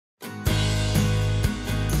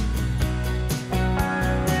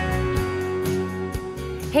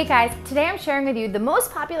Hey guys, today I'm sharing with you the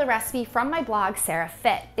most popular recipe from my blog, Sarah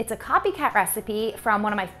Fit. It's a copycat recipe from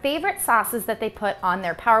one of my favorite sauces that they put on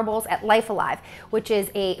their Power Bowls at Life Alive, which is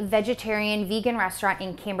a vegetarian vegan restaurant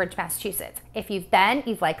in Cambridge, Massachusetts. If you've been,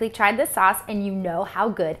 you've likely tried this sauce and you know how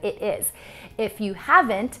good it is. If you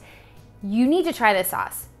haven't, you need to try this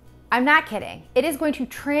sauce. I'm not kidding. It is going to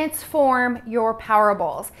transform your Power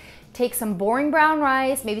Bowls. Take some boring brown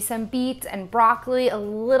rice, maybe some beets and broccoli, a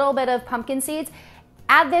little bit of pumpkin seeds.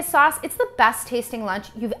 Add this sauce. It's the best tasting lunch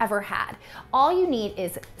you've ever had. All you need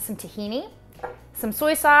is some tahini, some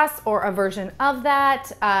soy sauce or a version of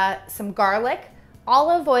that, some garlic,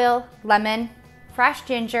 olive oil, lemon, fresh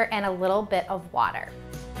ginger, and a little bit of water.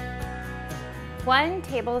 1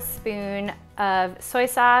 tablespoon of soy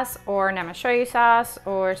sauce or shoyu sauce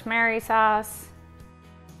or tamari sauce,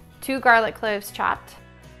 2 garlic cloves chopped,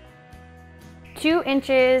 2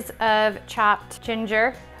 inches of chopped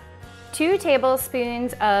ginger, 2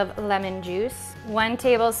 tablespoons of lemon juice, 1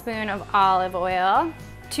 tablespoon of olive oil,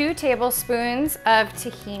 2 tablespoons of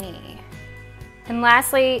tahini, and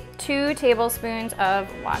lastly, 2 tablespoons of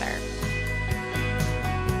water.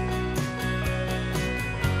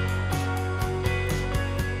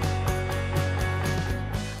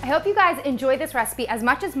 I hope you guys enjoy this recipe as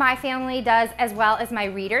much as my family does, as well as my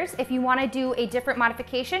readers. If you want to do a different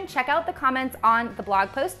modification, check out the comments on the blog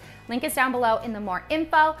post. Link is down below in the more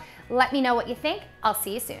info. Let me know what you think. I'll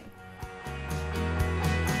see you soon.